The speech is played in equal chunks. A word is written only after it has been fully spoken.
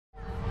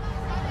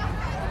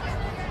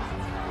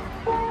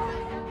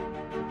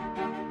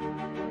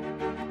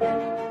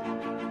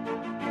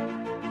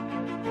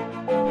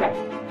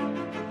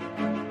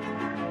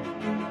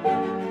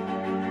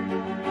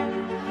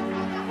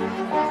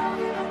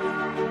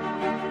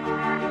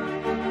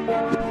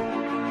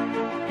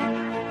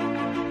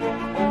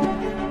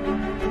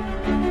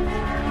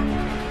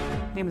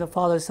of the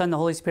Father, Son, the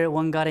Holy Spirit,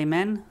 one God,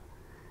 amen.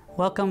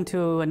 Welcome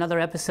to another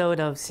episode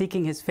of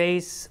Seeking His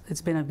Face.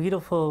 It's been a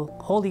beautiful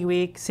Holy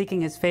Week, seeking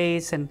His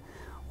face, and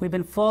we've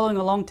been following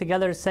along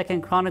together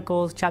 2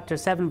 Chronicles chapter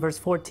 7, verse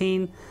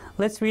 14.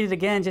 Let's read it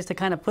again just to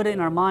kind of put it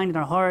in our mind and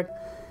our heart.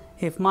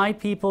 If my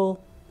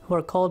people who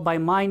are called by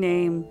my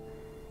name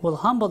will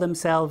humble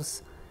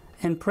themselves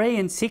and pray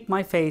and seek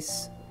my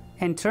face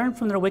and turn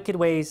from their wicked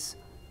ways,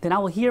 then I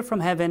will hear from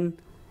heaven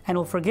and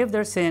will forgive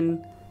their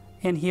sin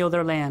and heal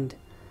their land.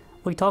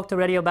 We talked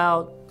already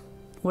about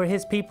we're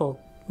His people.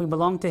 We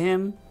belong to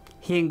Him.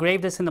 He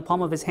engraved us in the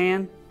palm of His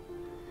hand.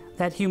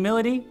 That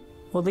humility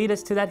will lead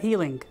us to that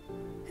healing.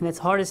 And it's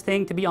the hardest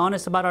thing, to be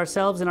honest about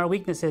ourselves and our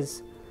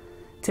weaknesses.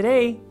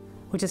 Today,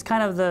 which is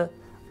kind of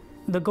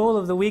the goal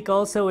of the week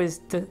also, is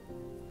to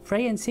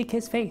pray and seek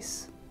His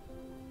face.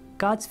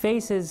 God's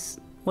face is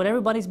what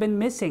everybody's been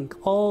missing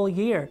all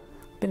year.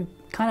 Been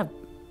kind of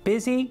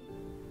busy,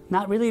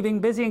 not really being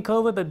busy in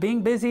COVID, but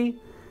being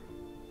busy.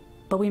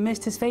 But we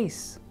missed His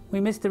face. We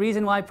missed the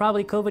reason why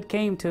probably COVID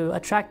came, to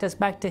attract us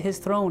back to His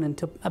throne and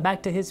to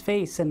back to His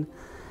face, and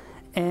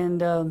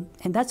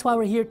that's why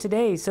we're here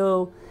today.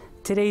 So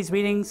today's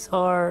readings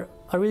are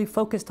really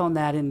focused on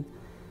that and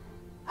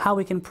how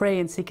we can pray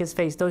and seek His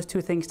face. Those two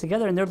things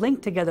together, and they're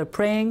linked together: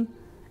 praying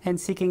and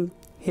seeking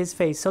His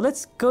face. So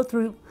let's go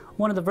through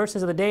one of the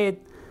verses of the day.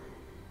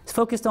 It's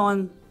focused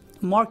on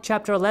Mark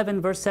chapter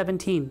 11, verse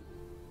 17.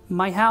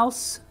 My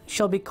house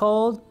shall be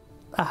called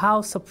a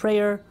house of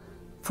prayer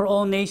for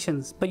all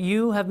nations, but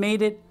you have made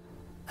it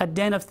a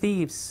den of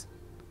thieves.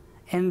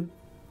 And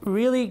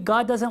really,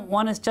 God doesn't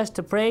want us just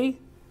to pray,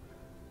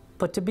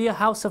 but to be a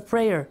house of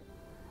prayer.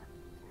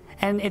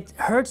 And it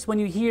hurts when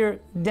you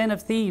hear den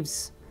of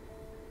thieves.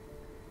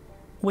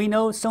 We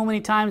know so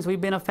many times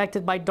we've been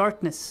affected by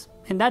darkness,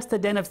 and that's the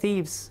den of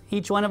thieves.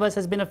 Each one of us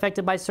has been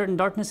affected by certain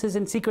darknesses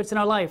and secrets in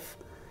our life.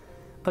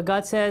 But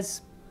God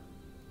says,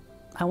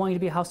 I want you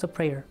to be a house of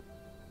prayer.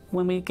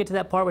 When we get to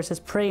that part where it says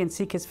pray and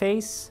seek His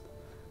face,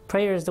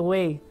 prayer is the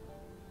way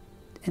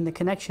and the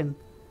connection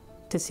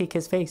to seek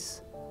His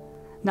face.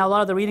 Now, a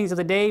lot of the readings of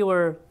the day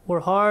were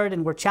hard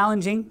and were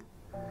challenging.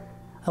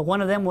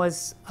 One of them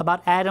was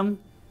about Adam,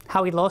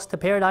 how he lost the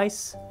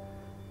paradise.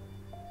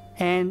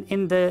 And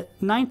in the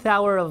 9th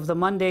hour of the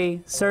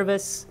Monday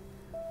service,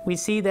 we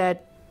see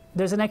that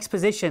there's an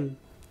exposition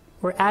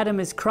where Adam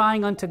is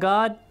crying unto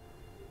God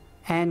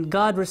and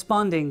God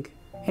responding.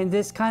 And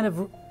this kind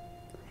of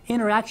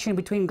interaction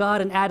between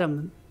God and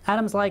Adam.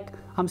 Adam's like,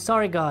 I'm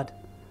sorry, God.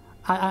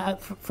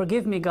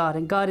 Forgive me, God.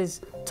 And God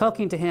is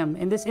talking to him.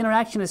 And this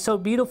interaction is so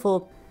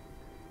beautiful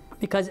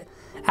because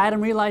Adam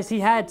realized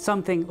he had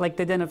something like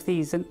the den of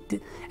thieves.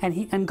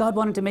 And God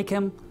wanted to make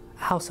him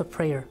a house of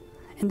prayer.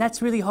 And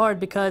that's really hard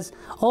because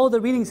all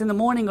the readings in the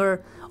morning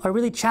are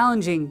really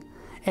challenging.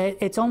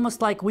 It's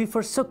almost like we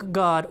forsook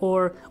God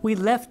or we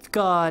left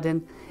God,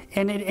 and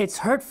it's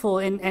hurtful,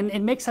 and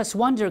it makes us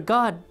wonder,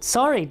 God,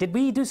 sorry, did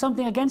we do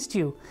something against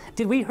you?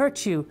 Did we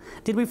hurt you?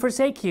 Did we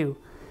forsake you?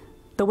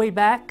 The way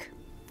back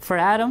for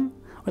Adam,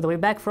 or the way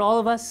back for all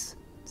of us,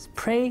 is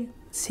pray,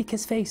 seek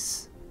His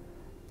face.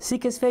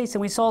 Seek His face.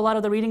 And we saw a lot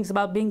of the readings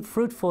about being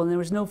fruitful, and there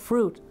was no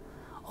fruit.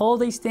 All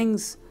these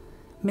things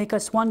make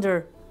us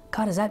wonder,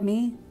 God, is that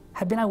me?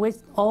 Have been I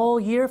waited all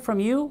year from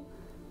you?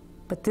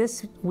 But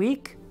this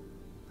week,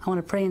 I want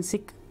to pray and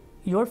seek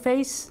your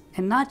face.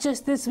 And not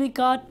just this week,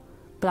 God,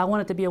 but I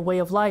want it to be a way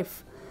of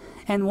life.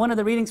 And one of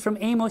the readings from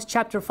Amos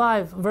chapter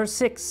 5, verse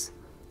 6,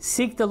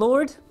 seek the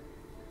Lord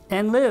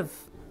and live,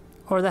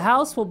 or the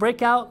house will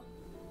break out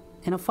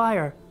in a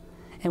fire.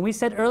 And we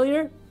said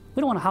earlier,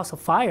 we don't want a house of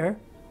fire.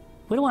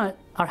 We don't want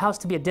our house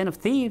to be a den of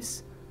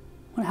thieves.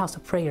 We want a house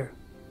of prayer.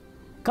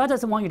 God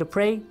doesn't want you to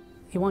pray.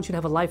 He wants you to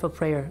have a life of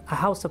prayer, a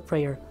house of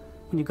prayer.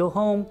 When you go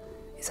home,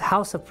 it's a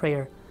house of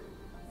prayer.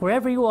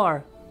 Wherever you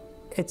are,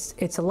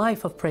 it's a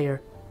life of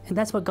prayer. And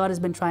that's what God has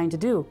been trying to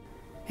do.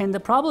 And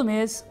the problem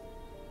is,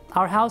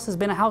 our house has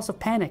been a house of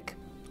panic,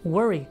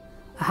 worry,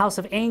 a house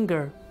of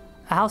anger,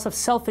 a house of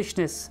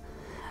selfishness,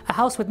 a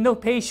house with no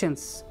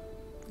patience.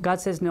 God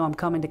says, no, I'm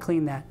coming to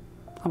clean that.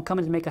 I'm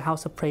coming to make a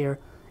house of prayer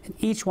in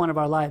each one of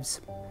our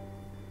lives.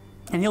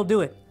 And He'll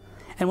do it.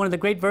 And one of the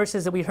great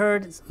verses that we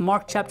heard is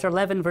Mark chapter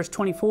 11, verse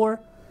 24.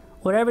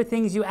 Whatever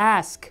things you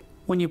ask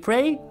when you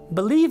pray,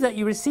 believe that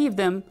you receive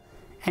them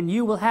and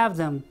you will have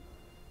them.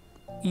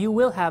 You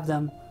will have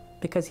them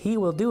because He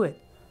will do it.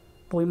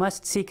 But we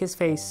must seek His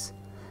face.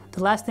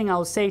 The last thing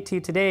I'll say to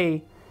you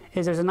today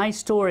is there's a nice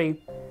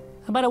story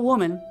about a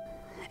woman.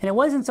 And it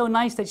wasn't so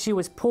nice that she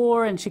was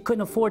poor and she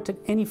couldn't afford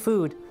any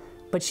food.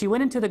 But she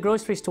went into the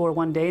grocery store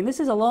one day, and this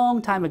is a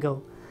long time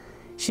ago.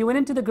 She went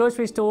into the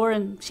grocery store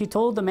and she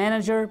told the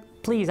manager,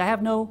 please, I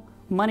have no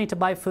money to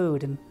buy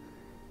food. And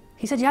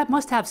he said, you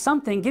must have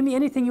something. Give me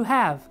anything you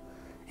have.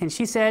 And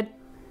she said,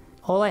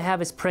 all I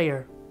have is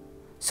prayer.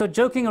 So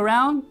joking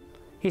around,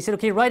 he said,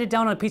 okay, write it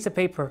down on a piece of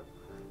paper.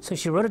 So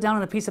she wrote it down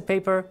on a piece of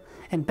paper.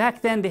 And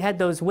back then they had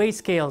those weigh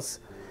scales.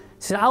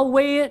 She said, I'll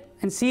weigh it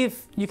and see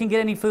if you can get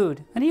any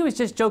food. And he was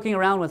just joking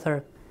around with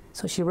her.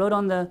 So she wrote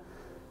on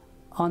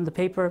the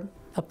paper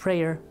a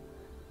prayer.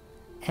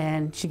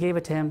 and she gave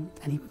it to him,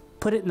 and he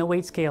put it in the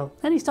weight scale.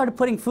 Then he started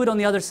putting food on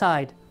the other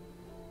side,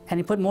 and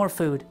he put more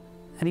food,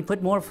 and he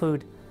put more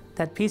food.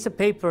 That piece of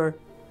paper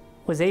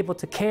was able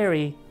to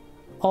carry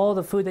all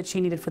the food that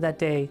she needed for that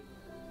day.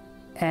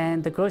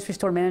 And the grocery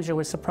store manager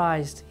was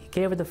surprised. He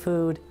gave her the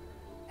food,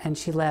 and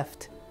she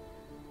left.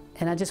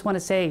 And I just want to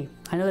say,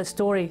 I know that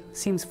story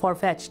seems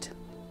far-fetched.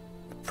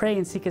 Pray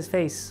and seek His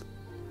face.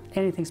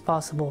 Anything's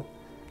possible.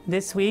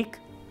 This week,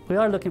 we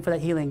are looking for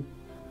that healing.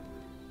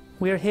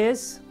 We are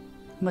His.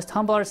 We must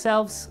humble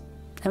ourselves,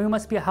 and we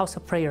must be a house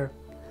of prayer.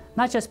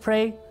 Not just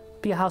pray,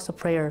 be a house of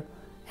prayer.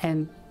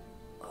 And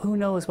who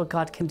knows what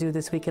God can do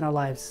this week in our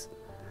lives.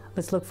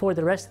 Let's look forward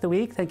to the rest of the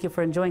week. Thank you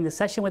for enjoying the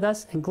session with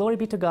us, and glory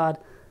be to God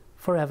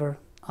forever.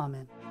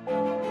 Amen.